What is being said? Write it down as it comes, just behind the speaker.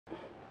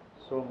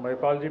So,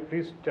 Mahipal ji,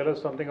 please tell us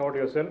something about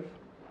yourself.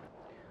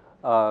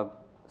 Uh,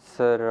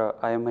 Sir,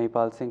 I am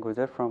Mahipal Singh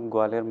Gurjar from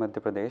Gwalior, Madhya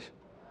Pradesh.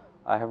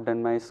 I have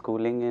done my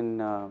schooling in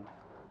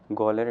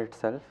Gwalior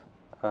itself.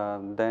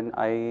 Then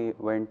I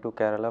went to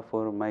Kerala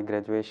for my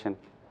graduation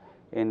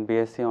in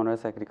BSc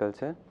Honours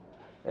Agriculture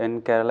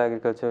in Kerala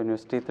Agriculture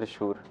University,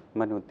 Thrissur,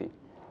 Manuti.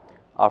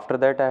 After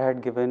that, I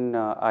had given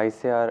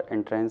ICR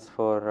entrance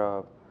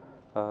for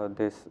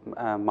this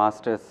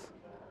masters,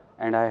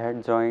 and I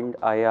had joined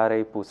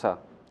IRI Pusa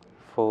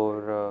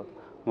for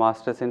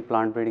masters in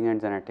plant breeding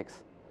and genetics.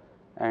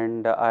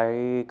 And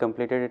I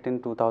completed it in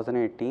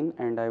 2018,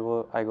 and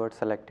I got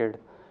selected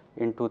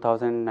in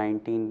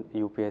 2019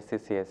 UPSC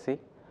CSC.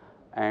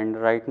 And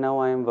right now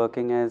I am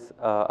working as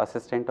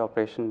assistant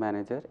operation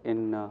manager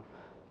in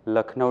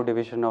Lucknow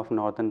division of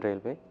Northern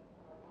Railway.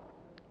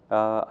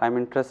 I'm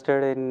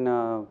interested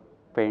in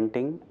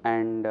painting,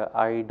 and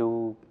I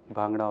do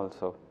bhangra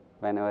also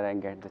whenever I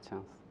get the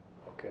chance.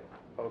 Okay,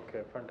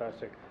 okay,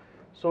 fantastic.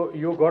 So,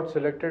 you got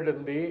selected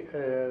in the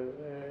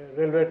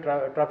railway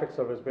traffic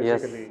service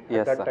basically at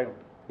Yes, that sir. time.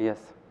 Yes.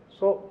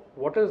 So,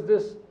 what is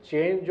this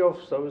change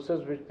of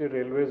services which the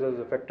railways has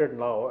affected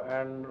now,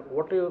 and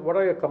what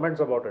are your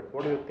comments about it?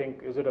 What do you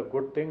think? Is it a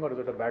good thing or is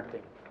it a bad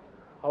thing?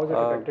 How has it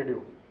affected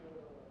you?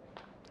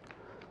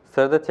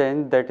 Sir, the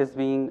change that is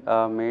being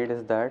made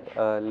is that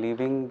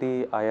leaving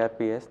the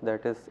IRPS,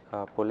 that is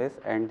police,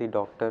 and the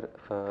doctor,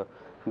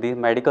 the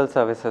medical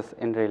services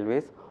in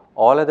railways,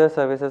 all other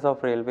services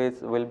of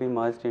railways will be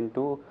merged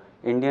into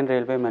Indian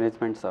Railway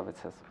Management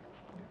Services.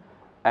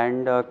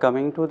 And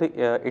coming to the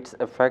its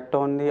effect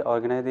on the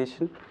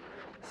organization,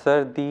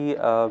 sir,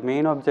 the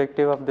main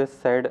objective of this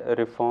said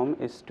reform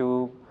is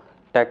to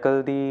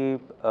tackle the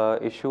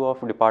issue of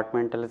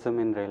departmentalism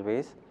in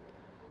railways.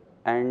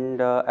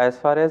 And as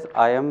far as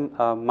I am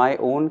my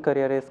own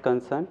career is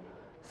concerned,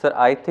 sir,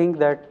 I think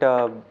that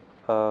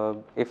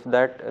if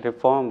that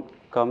reform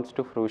comes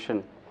to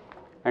fruition,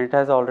 and it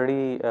has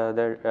already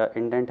the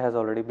intent has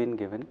already been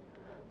given.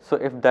 So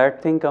if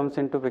that thing comes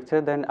into picture,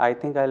 then I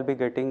think I'll be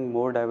getting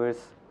more diverse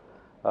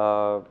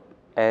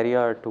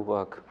area to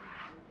work.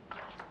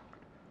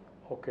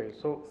 Okay,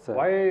 so Sir.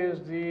 why is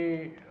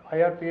the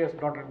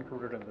IRPS not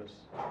included in this?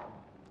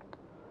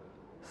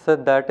 So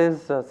that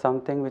is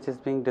something which is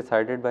being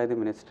decided by the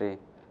ministry.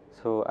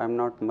 So I'm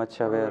not much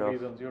What are aware the of.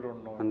 reasons you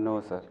don't know?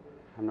 No, sir,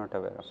 I'm not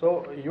aware of.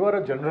 So you are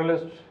a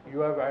generalist. You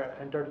have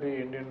entered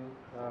the Indian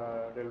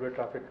Railway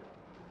Traffic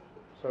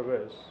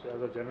Service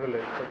as a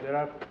generalist. But there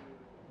are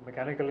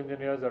mechanical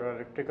engineers, there are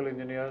electrical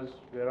engineers,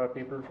 there are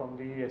people from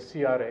the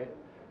SCRA.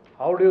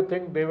 How do you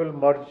think they will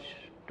merge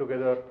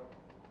together,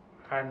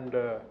 and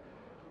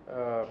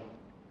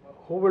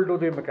who will do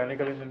the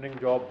mechanical engineering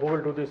job? Who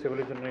will do the civil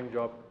engineering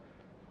job?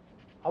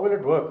 How will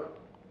it work?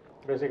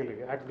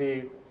 Basically, at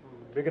the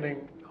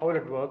beginning, how will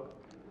it work?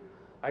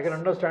 I can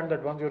understand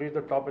that once you reach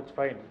the top, it's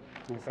fine.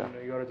 Yes, sir.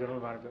 You are a general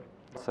manager.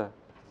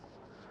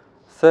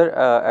 Sir,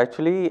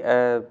 actually,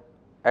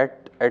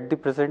 at the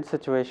present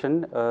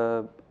situation,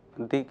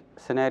 the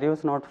scenario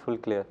is not full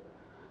clear.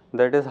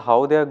 That is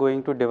how they are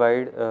going to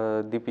divide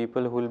the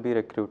people who will be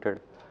recruited.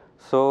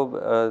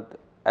 So,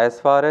 as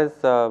far as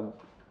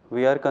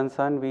we are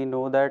concerned, we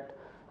know that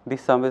the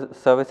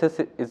services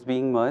is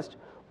being merged,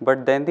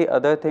 but then the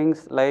other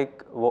things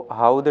like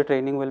how the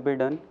training will be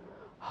done,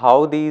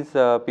 how these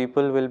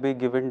people will be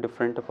given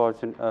different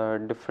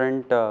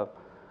different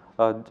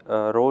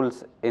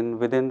roles in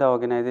within the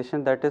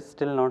organization, that is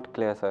still not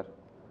clear, sir.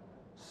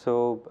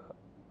 So,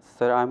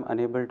 sir, I am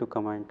unable to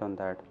comment on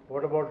that.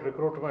 What about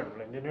recruitment?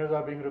 Engineers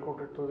are being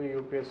recruited through the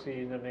UPSC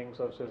Engineering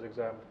Services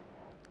exam.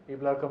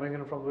 People are coming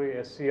in from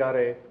the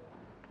SCRA.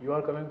 You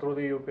are coming through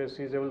the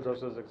UPSC Civil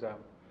Services exam.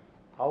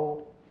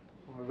 How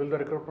will the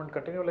recruitment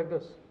continue like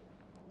this?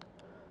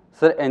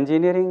 Sir,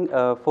 engineering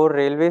for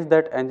railways,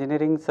 that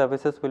engineering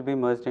services will be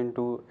merged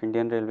into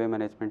Indian Railway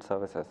Management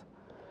Services.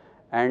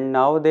 And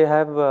now they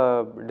have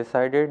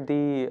decided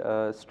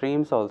the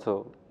streams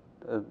also,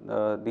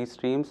 these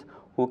streams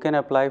who can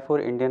apply for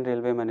Indian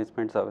Railway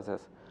Management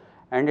Services.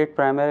 And it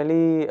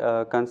primarily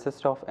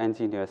consists of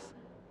engineers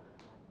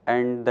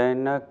and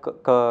then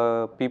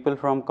people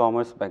from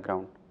commerce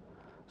background.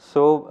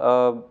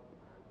 So,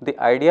 the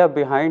idea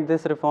behind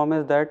this reform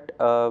is that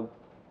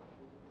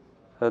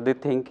the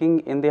thinking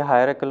in the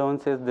higher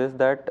echelons is this,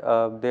 that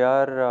they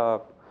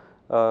are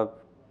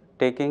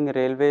taking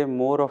railway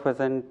more of as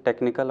a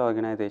technical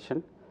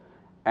organization,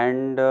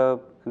 and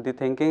the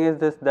thinking is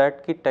this,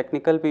 that ki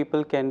technical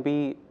people can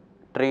be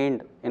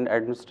trained in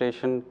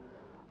administration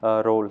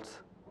roles,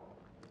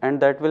 and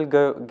that will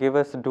give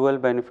us dual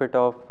benefit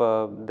of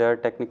their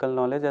technical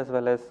knowledge as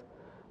well as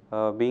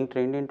being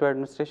trained into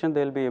administration.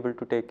 They will be able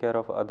to take care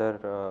of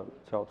other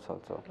jobs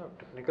also.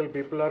 Technical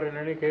people are, in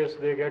any case,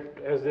 they get,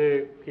 as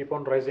they keep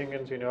on rising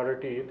in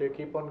seniority, they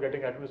keep on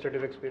getting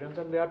administrative experience,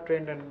 and they are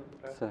trained in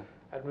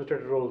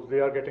administrative roles.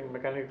 They are getting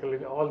mechanical,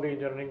 all the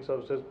engineering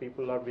services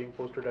people are being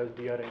posted as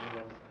DRN,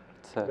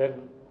 and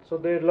then so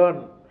they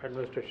learn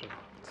administration.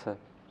 Sir.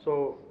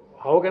 So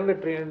how can they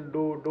train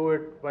do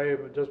it by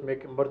just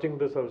merging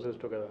the services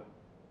together?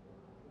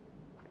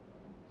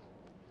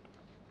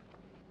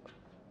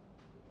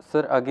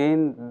 Sir,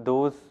 again,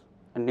 those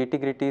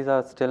nitty-gritties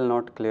are still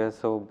not clear,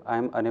 so I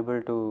am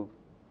unable to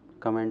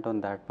comment on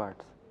that part.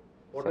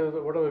 What are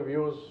the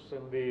views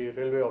in the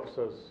railway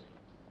officers?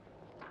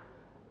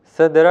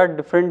 Sir, there are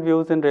different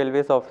views in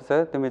railways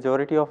officers. The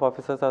majority of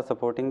officers are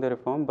supporting the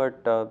reform,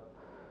 but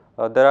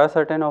there are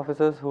certain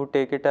officers who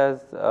take it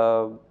as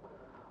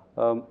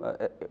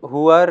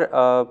who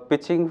are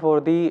pitching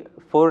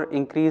for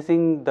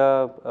increasing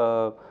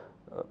the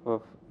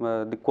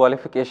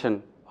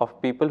qualification of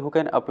people who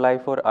can apply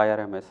for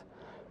IRMS.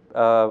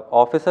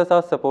 Officers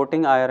are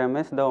supporting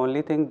IRMS. The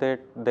only thing that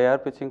they are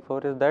pitching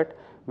for is that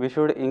we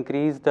should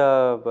increase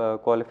the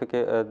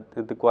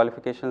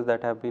qualifications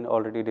that have been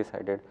already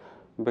decided.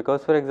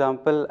 Because, for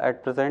example,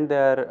 at present they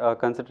are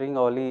considering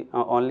only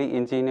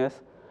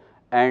engineers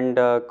and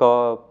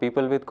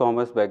people with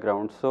commerce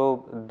background.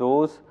 So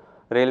those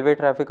railway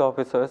traffic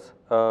officers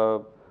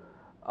are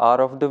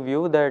of the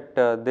view that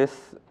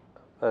this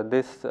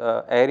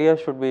area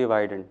should be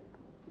widened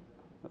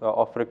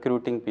of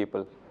recruiting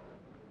people.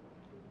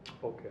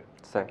 Okay,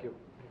 Sir. thank you.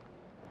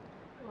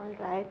 All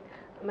right.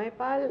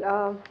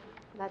 Mahipal,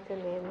 that's your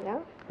name, yeah?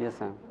 Yes,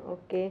 ma'am.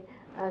 Okay.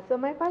 So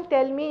Mahipal,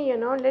 tell me,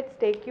 let's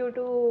take you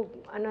to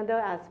another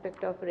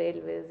aspect of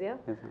railways, yeah?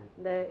 Yes, ma'am.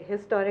 The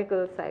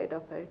historical side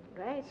of it,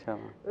 right? Sure,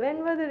 ma'am.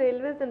 When were the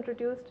railways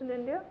introduced in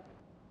India?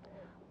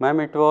 Ma'am,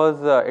 it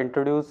was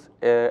introduced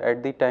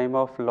at the time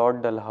of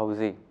Lord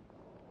Dalhousie,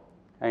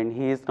 and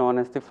he is known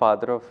as the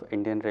father of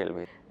Indian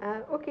Railways.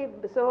 Okay,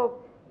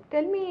 so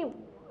tell me,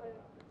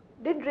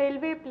 did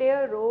railway play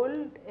a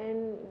role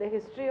in the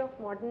history of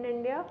modern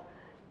India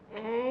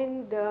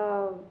and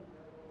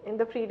in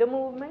the freedom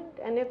movement,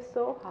 and if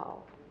so,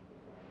 how?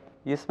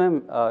 Yes,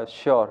 ma'am,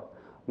 sure.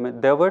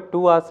 There were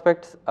two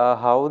aspects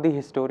how the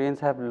historians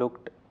have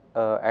looked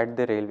at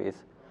the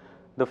railways.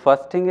 The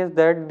first thing is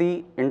that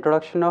the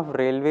introduction of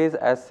railways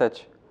as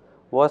such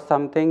was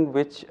something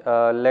which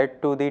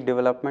led to the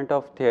development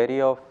of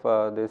theory of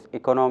this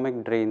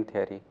economic drain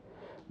theory,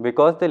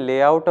 because the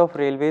layout of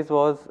railways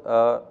was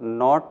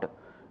not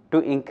to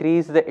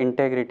increase the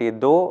integrity,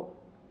 though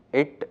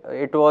it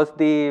was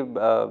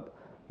the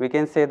we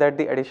can say that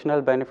the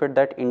additional benefit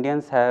that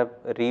Indians have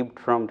reaped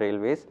from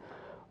railways,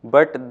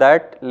 but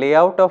that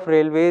layout of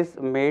railways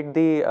made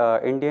the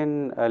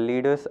Indian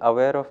leaders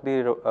aware of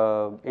the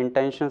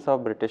intentions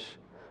of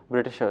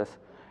Britishers.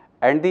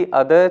 And the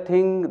other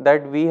thing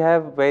that we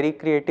have very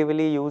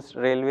creatively used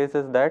railways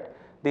is that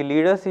the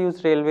leaders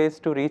used railways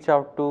to reach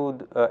out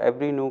to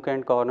every nook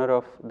and corner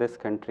of this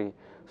country.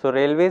 So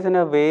railways in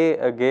a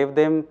way gave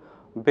them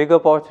big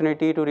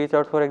opportunity to reach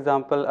out. For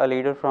example, a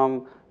leader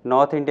from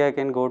North India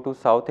can go to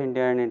South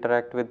India and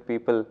interact with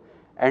people,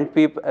 and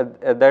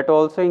that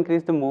also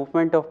increased the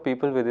movement of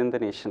people within the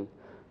nation.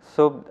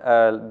 So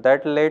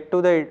that led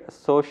to the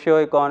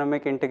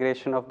socio-economic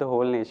integration of the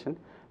whole nation,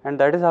 and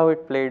that is how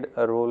it played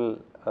a role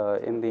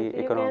in the So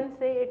economy. you can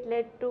say it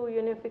led to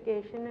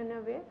unification in a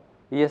way?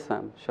 Yes,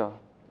 ma'am, sure.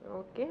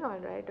 Okay, all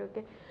right,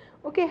 okay.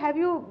 Okay,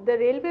 the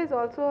railways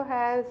also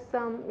has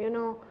some,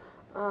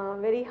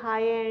 very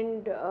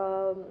high-end,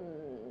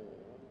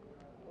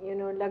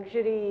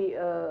 luxury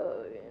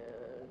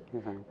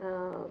Yes, ma'am.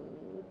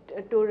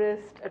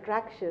 tourist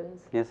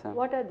attractions. Yes, ma'am.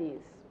 What are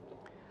these?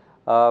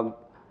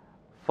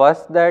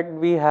 First, that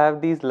we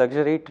have these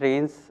luxury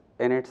trains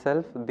in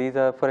itself. These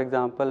are, for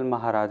example,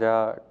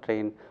 Maharaja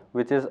train,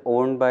 which is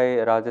owned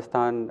by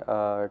Rajasthan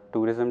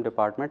Tourism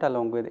Department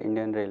along with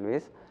Indian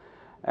Railways.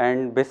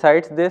 And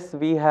besides this,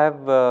 we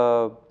have,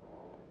 uh,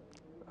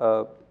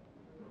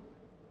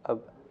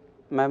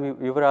 ma'am,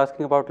 you were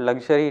asking about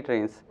luxury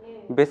trains.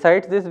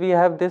 Besides this, we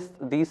have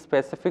these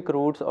specific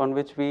routes on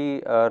which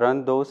we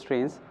run those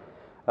trains,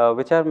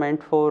 which are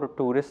meant for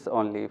tourists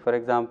only. For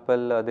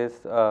example,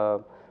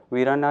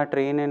 we run our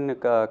train in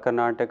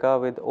Karnataka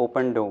with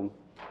open dome.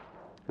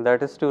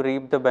 That is to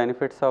reap the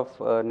benefits of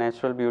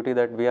natural beauty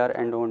that we are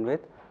endowed with,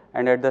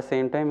 and at the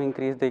same time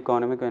increase the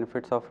economic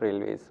benefits of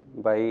railways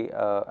by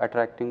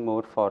attracting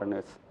more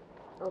foreigners,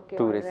 Okay,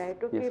 tourists. all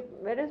right. Okay, Yes.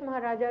 where is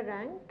Maharaja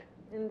ranked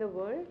in the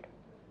world?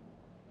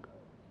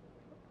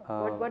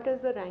 What is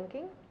the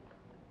ranking?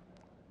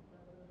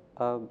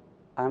 I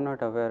am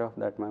not aware of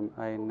that, ma'am.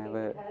 I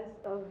never. It has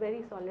a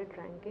very solid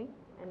ranking,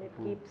 and it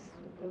keeps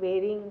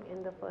varying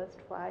in the first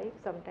 5.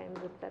 Sometimes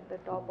it's at the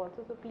top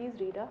also. So please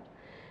read up.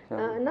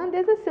 Sure. Now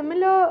there's a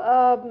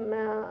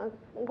similar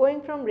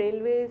going from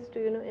railways to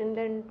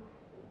inland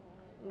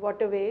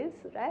waterways,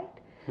 right?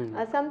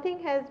 Something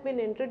has been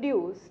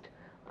introduced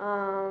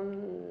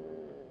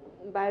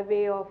by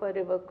way of a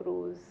river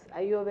cruise.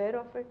 Are you aware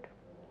of it?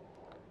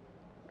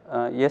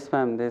 Yes,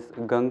 ma'am. This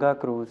Ganga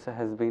cruise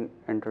has been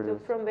So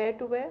introduced. from where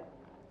to where?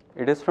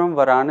 It is from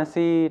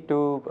Varanasi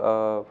to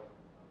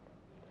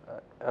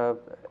uh,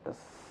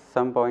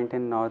 some point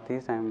in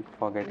northeast. I am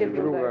forgetting.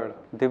 Dibrugarh.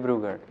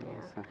 Dibrugarh.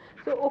 Yes, sir.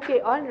 So okay,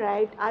 all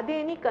right. Are there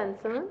any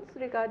concerns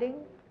regarding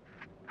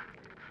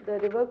the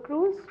river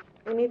cruise?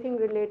 Anything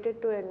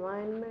related to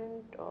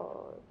environment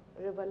or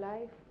river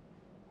life?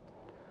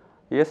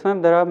 Yes,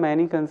 ma'am. There are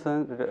many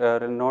concerns,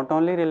 not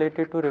only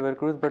related to river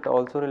cruise, but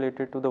also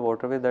related to the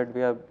waterway that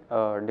we are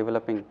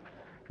developing.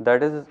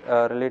 That is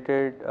that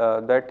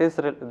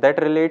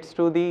relates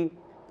to the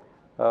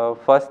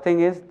first thing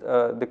is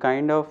the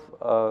kind of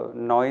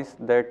noise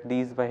that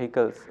these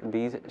vehicles,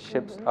 these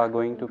ships are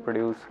going to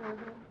produce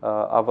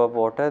above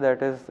water.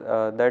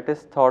 That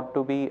is thought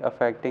to be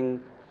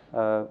affecting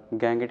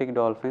gangetic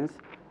dolphins,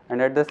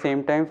 and at the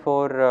same time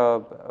for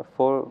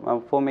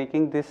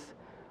making this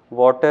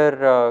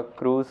water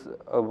cruise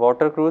or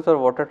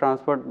water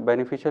transport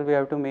beneficial, we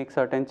have to make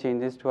certain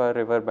changes to our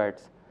river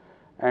beds,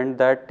 and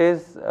that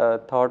is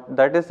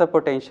that is a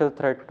potential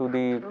threat to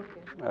the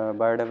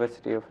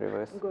biodiversity of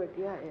rivers. Good,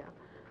 yeah, yeah.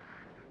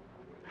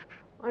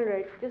 All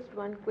right, just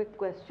one quick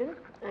question.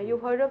 You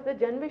heard of the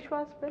Jan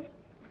Vishwas bill?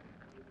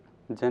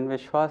 Jan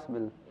Vishwas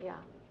bill? Yeah.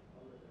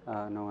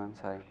 No, I'm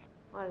sorry.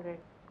 All right.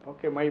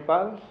 Okay,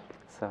 Mahipal,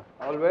 Sir.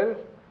 all well?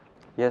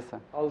 Yes,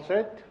 sir. All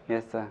set?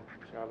 Yes, sir.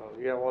 Chalo.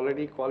 You have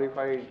already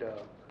qualified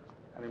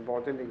an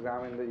important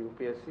exam in the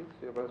UPSC,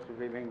 so you must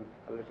be feeling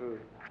a little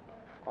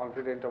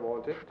confident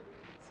about it.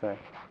 Sir.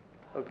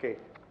 Okay.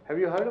 Have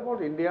you heard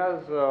about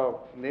India's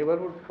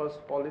neighborhood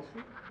first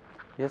policy?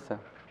 Yes, sir.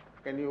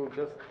 Can you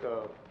just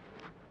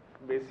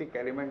basic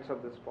elements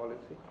of this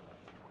policy?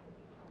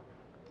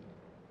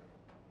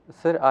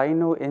 Sir, I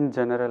know in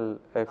general,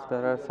 if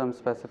there are some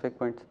specific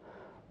points.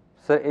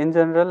 Sir, in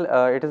general,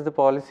 it is the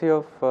policy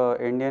of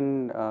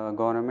Indian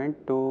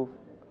government to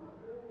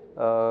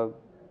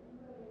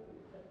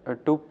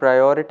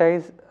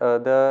prioritize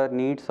the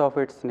needs of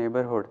its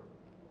neighborhood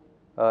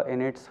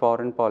in its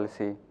foreign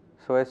policy,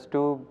 so as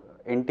to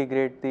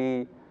integrate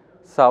the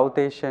South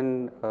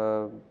Asian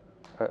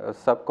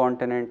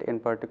subcontinent in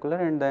particular,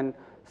 and then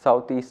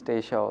Southeast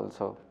Asia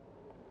also.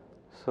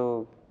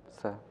 So,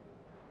 sir.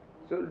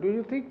 So, do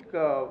you think,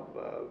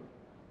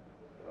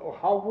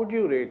 how would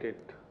you rate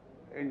it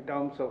in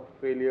terms of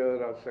failure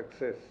or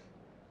success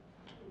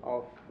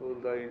of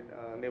the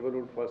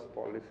neighborhood first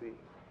policy?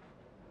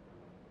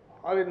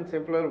 Or in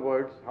simpler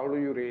words, how do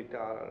you rate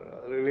our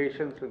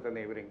relations with the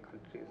neighboring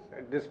countries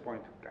at this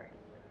point of time?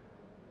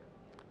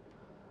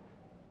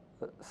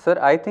 Sir,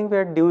 I think we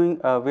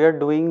are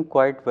doing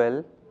quite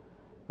well,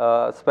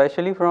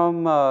 especially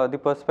from the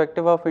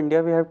perspective of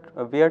India.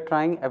 We are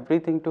trying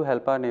everything to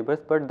help our neighbors,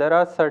 but there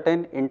are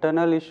certain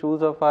internal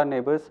issues of our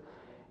neighbors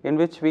in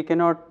which we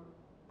cannot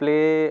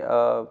play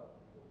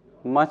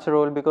much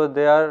role because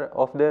they are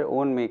of their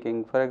own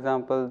making. For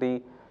example,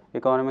 the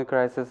economic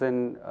crisis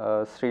in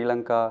Sri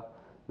Lanka,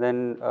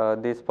 then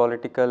these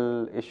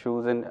political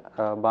issues in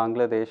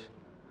Bangladesh,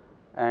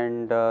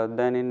 and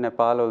then in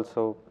Nepal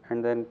also,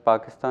 and then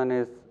Pakistan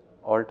is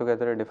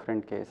altogether a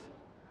different case.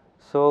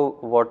 So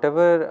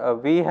whatever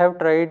we have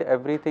tried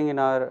everything in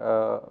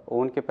our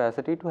own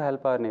capacity to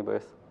help our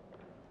neighbors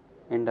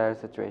in dire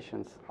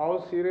situations. How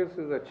serious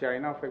is the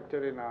China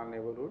factor in our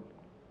neighborhood?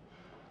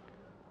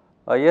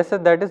 Yes, sir,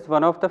 that is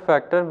one of the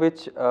factor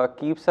which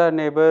keeps our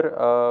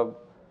neighbor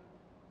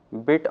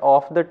bit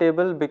off the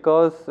table,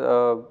 because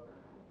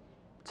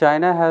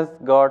China has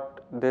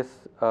got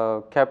this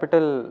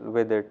capital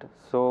with it,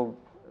 so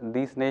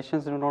these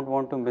nations do not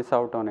want to miss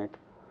out on it.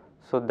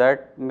 So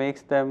that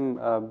makes them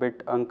a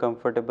bit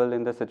uncomfortable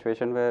in the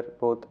situation where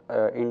both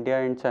India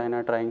and China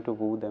are trying to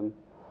woo them.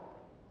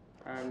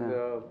 And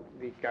the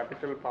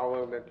capital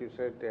power that you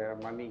said,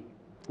 money,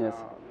 yes.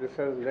 This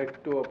has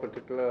led to a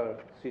particular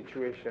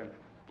situation.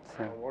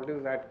 What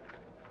is that?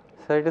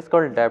 So it is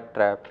called debt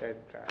trap.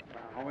 Debt trap.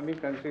 How many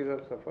countries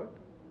have suffered?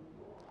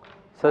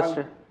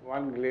 So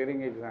one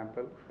glaring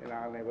example in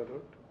our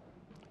neighborhood.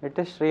 It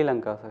is Sri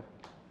Lanka, sir.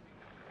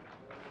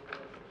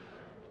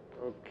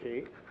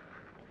 Okay.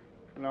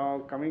 Now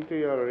coming to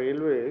your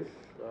railways,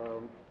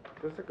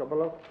 just a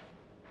couple of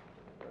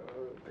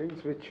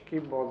things which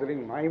keep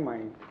bothering my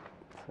mind.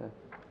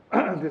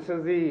 This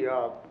is the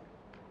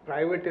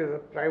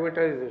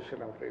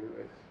privatization of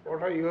railways.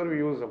 What are your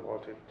views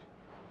about it?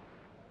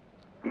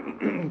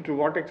 To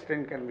what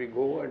extent can we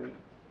go, and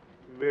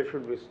where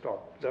should we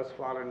stop? Thus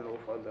far and no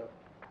further.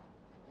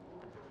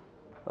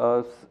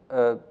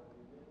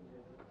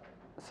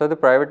 So the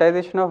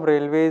privatization of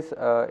railways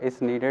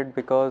is needed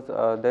because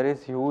there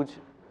is huge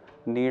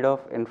need of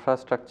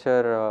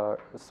infrastructure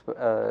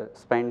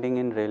spending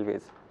in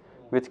railways,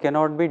 which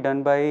cannot be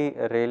done by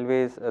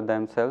railways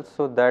themselves.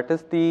 So that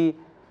is the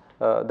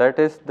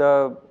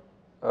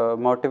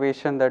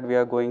motivation that we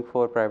are going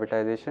for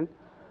privatization.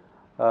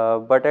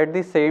 But at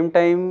the same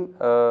time,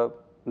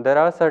 there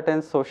are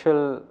certain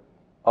social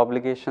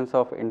obligations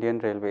of Indian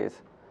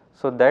Railways.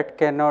 So that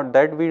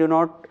we do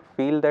not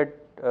feel that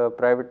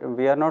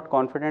we are not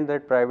confident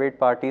that private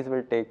parties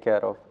will take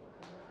care of.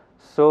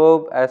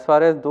 So as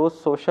far as those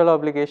social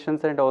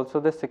obligations and also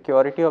the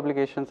security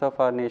obligations of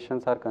our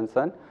nations are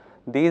concerned,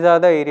 these are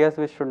the areas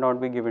which should not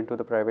be given to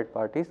the private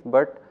parties.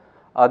 But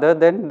other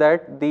than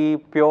that, the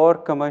pure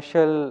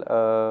commercial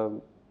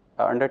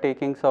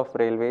undertakings of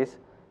railways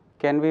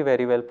can be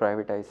very well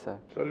privatized, sir.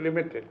 So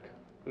limited,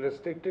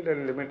 restricted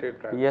and limited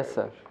privatization. Yes,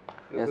 sir.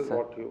 This is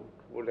what you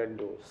would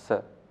endorse.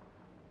 Sir.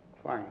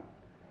 Fine.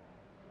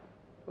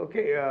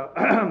 Okay,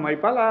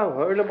 Mahipal, I have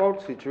heard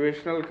about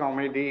situational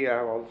comedy. I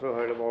have also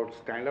heard about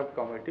stand-up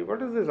comedy.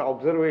 What is this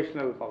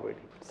observational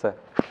comedy? Sir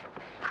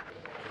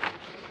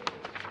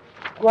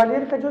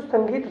Gwalior का जो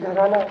संगीत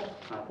घराना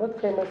बहुत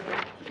famous है,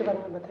 उसके बारे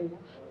में बताइए।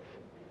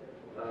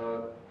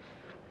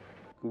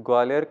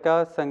 ग्वालियर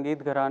का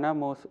संगीत घराना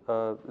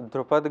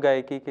ध्रुपद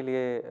गायकी के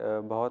लिए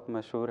बहुत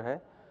मशहूर है।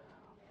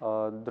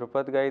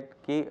 ध्रुपद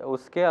गायकी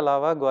उसके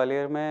अलावा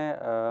ग्वालियर में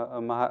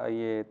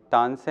ये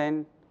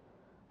तानसेन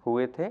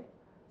हुए थे,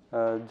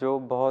 जो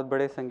बहुत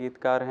बड़े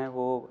संगीतकार हैं।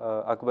 वो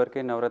अकबर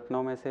के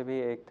नवरत्नों में से भी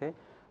एक थे।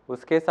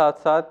 उसके साथ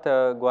साथ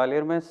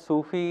ग्वालियर में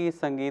सूफ़ी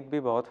संगीत भी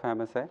बहुत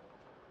फेमस है।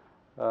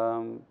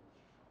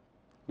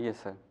 ये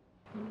सर।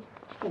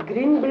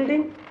 ग्रीन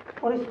बिल्डिंग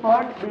और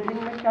स्मार्ट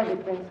बिल्डिंग में क्या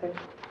डिफरेंस है?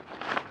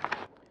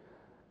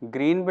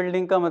 ग्रीन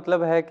बिल्डिंग का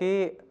मतलब है कि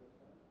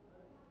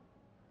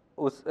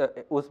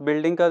उस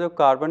बिल्डिंग का जो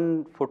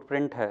कार्बन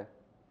फुटप्रिंट है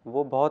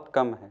वो बहुत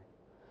कम है।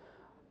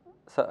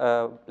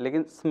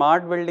 लेकिन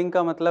स्मार्ट बिल्डिंग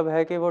का मतलब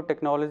है कि वो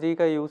टेक्नोलॉजी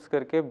का यूज़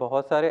करके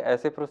बहुत सारे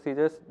ऐसे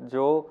प्रोसीजर्स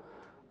जो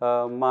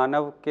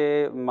मानव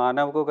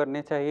को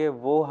करने चाहिए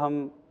वो हम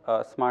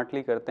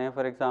स्मार्टली करते हैं।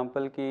 फॉर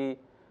एग्जांपल कि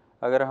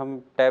अगर हम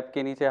टैप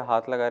के नीचे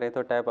हाथ लगा रहे हैं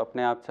तो टैप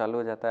अपने आप चालू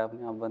हो जाता है,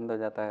 अपने आप बंद हो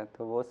जाता है,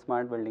 तो वो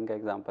स्मार्ट बिल्डिंग का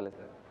एग्जांपल है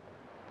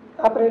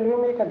सर। आप रेलवे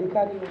में एक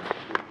अधिकारी हो,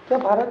 क्या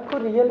भारत को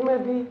रियल में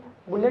भी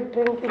बुलेट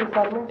ट्रेन की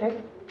रिक्वायरमेंट है?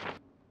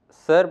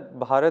 सर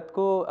भारत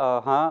को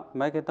हाँ,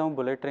 मैं कहता हूँ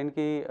बुलेट ट्रेन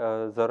की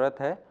ज़रूरत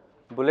है।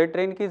 बुलेट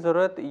ट्रेन की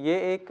ज़रूरत ये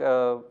एक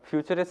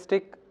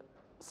फ्यूचरिस्टिक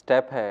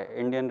स्टेप है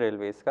इंडियन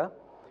रेलवेज़ का।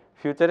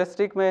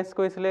 फ्यूचरिस्टिक मैं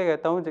इसको इसलिए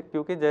कहता हूँ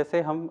क्योंकि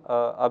जैसे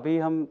अभी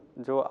हम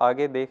जो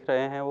आगे देख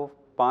रहे हैं वो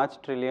 $5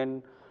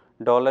 ट्रिलियन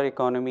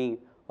इकोनॉमी,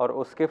 और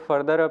उसके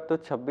फर्दर अब तो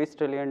 $26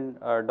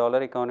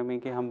 ट्रिलियन इकोनॉमी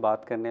की हम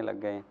बात करने लग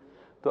गए हैं।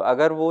 तो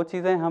अगर वो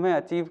चीज़ें हमें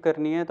अचीव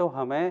करनी है तो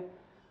हमें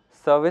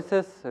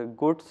सर्विसेज,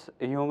 गुड्स,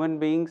 ह्यूमन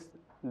बीइंग्स,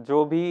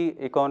 जो भी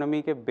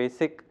इकोनॉमी के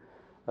बेसिक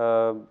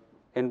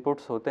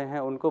इनपुट्स होते हैं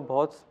उनको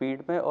बहुत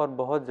स्पीड में और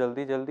बहुत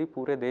जल्दी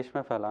पूरे देश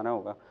में फैलाना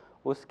होगा।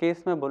 उस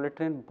केस में बुलेट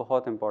ट्रेन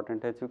बहुत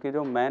इंपॉर्टेंट है, क्योंकि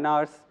जो man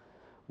hours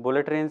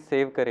bullet train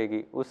save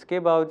करेगी, उसके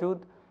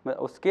बावजूद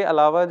उसके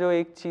अलावा जो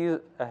एक चीज़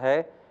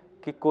है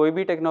कि कोई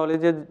भी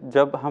टेक्नोलॉजी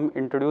जब हम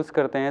इंट्रोड्यूस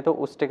करते हैं तो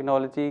उस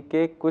टेक्नोलॉजी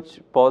के कुछ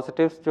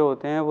पॉजिटिव्स जो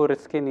होते हैं वो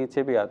रिस्क के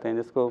नीचे भी आते हैं,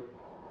 जिसको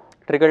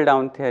ट्रिकल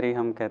डाउन थियरी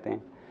हम कहते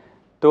हैं।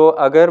 तो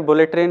अगर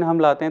बुलेट ट्रेन हम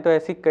लाते हैं तो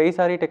ऐसी कई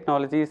सारी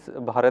टेक्नोलॉजीज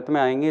भारत में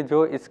आएंगी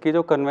जो इसकी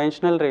जो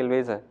कन्वेंशनल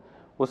रेलवेज़ है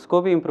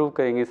उसको भी इम्प्रूव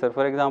करेंगी sir.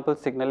 For example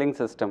signalling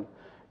system,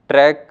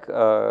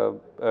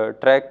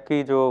 track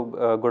की जो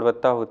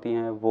गुणवत्ता होती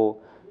हैं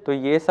वो, तो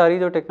ये सारी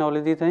जो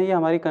टेक्नोलॉजीज़ हैं ये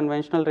हमारी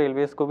कन्वेंशनल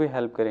रेलवेज़ को भी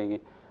हेल्प करेंगी।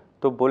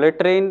 तो बुलेट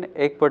ट्रेन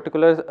एक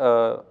पर्टिकुलर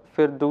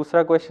फिर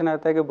दूसरा क्वेश्चन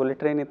आता है कि बुलेट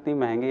ट्रेन इतनी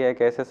महंगी है,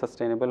 कैसे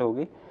सस्टेनेबल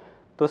होगी?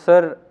 तो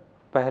सर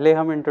पहले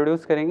हम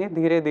इंट्रोड्यूस करेंगे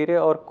धीरे धीरे,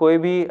 और कोई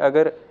भी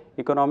अगर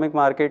इकोनॉमिक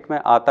मार्केट में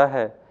आता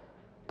है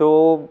तो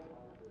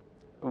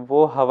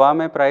वो हवा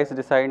में प्राइस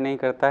डिसाइड नहीं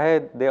करता है।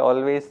 They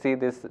always see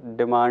this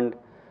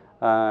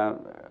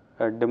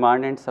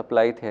demand and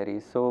supply theory.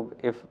 So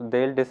if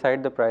they'll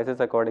decide the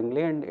prices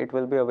accordingly, and it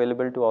will be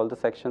available to all the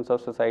sections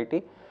of society,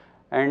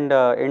 and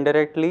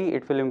indirectly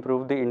it will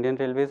improve the Indian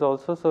Railways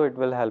also, so it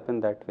will help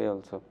in that way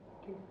also.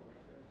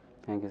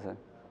 Thank you sir.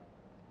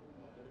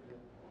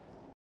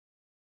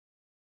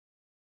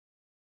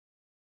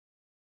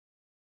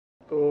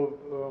 तो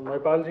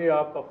महिपाल जी,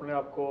 आप अपने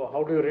आप को how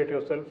do you rate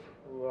yourself?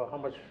 How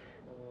much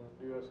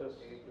do you assess?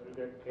 You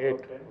get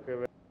 8.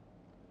 Okay.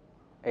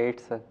 8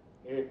 sir.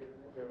 8.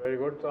 Okay, very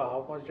good. So how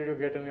much did you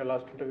get in your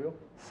last interview?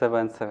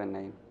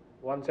 779.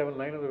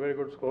 179 is a very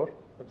good score.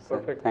 That's Sir,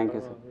 perfect. thank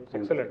you, sir. It's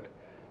excellent.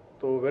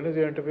 So when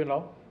is your interview now?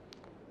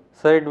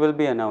 Sir, it will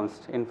be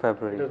announced in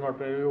February. It is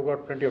not. You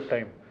got plenty of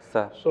time.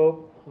 Sir. So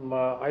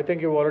I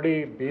think you've already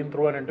been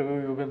through an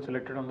interview. You've been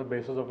selected on the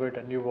basis of it,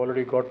 and you've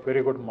already got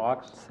very good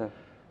marks. Sir.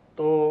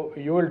 So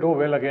you will do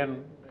well again.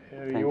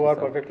 You are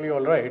sir. perfectly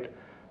all right.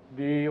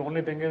 The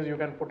only thing is you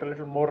can put a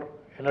little more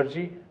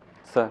energy,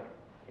 Sir.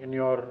 in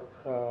your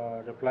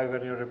reply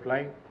when you're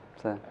replying.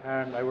 Sir.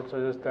 And I would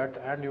suggest that.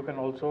 And you can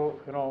also,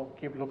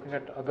 keep looking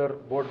at other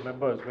board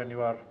members when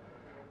you are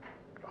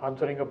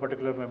answering a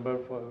particular member.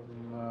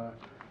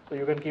 So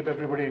you can keep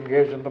everybody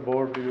engaged in the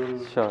board. You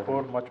will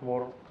score much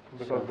more,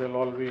 because they'll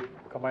all be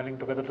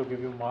combining together to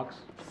give you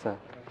marks. Sir.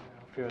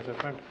 For your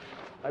assessment.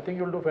 I think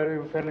you'll do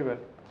fairly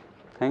well.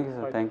 Thank you,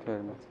 sir. Thank you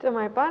very much. So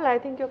Mahipal, I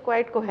think you're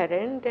quite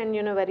coherent and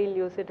very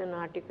lucid and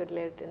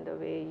articulate in the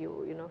way you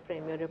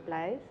frame your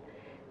replies,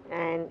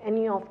 and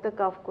any off the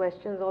cuff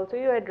questions also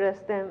you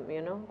address them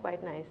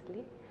quite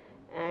nicely.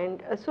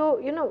 And so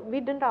we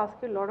didn't ask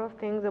you a lot of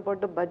things about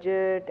the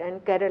budget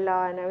and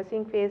Kerala, and I was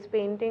seeing face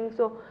painting.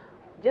 So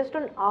just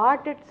on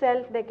art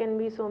itself there can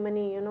be so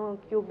many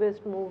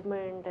cubist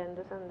movement and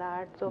this and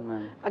that. So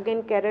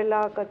again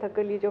Kerala,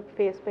 Kathakali, jo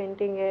face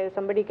painting hai,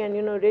 somebody can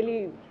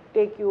really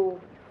take you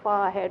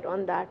far ahead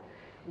on that.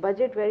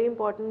 Budget very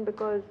important,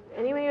 because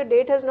anyway your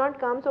date has not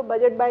come, so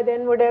budget by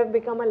then would have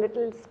become a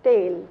little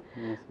stale.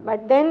 Yes,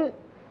 but then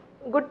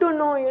good to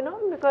know, you know,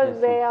 because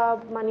Yes, where our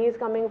money is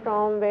coming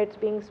from, where it's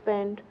being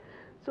spent.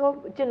 So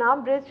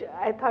Chenab Bridge,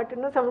 I thought,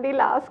 you know, somebody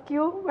will ask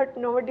you, but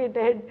nobody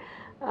did.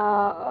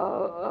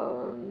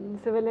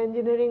 Civil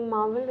engineering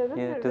marvel, isn't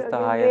Yeah, it? it is the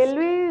Again, highest.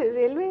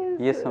 railways.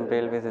 Yes, some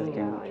railways is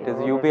doing. yeah, It is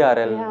yeah.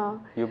 UBRL.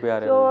 Yeah.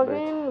 UBRL So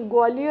bridge. again,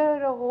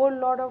 Gwalior, a whole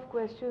lot of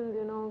questions,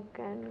 you know,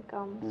 can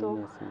come. So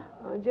Yes,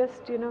 yes.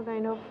 just, you know,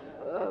 kind of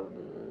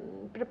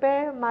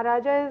prepare.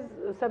 Maharaja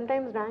is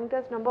sometimes ranked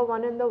as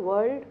 #1 in the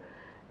world.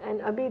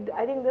 And अभी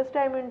I think this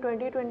time in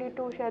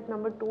 2022 शायद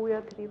 #2 या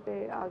 3 पे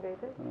आ गए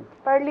थे.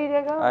 पढ़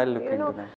लीजिएगा. I'll look You know, into that.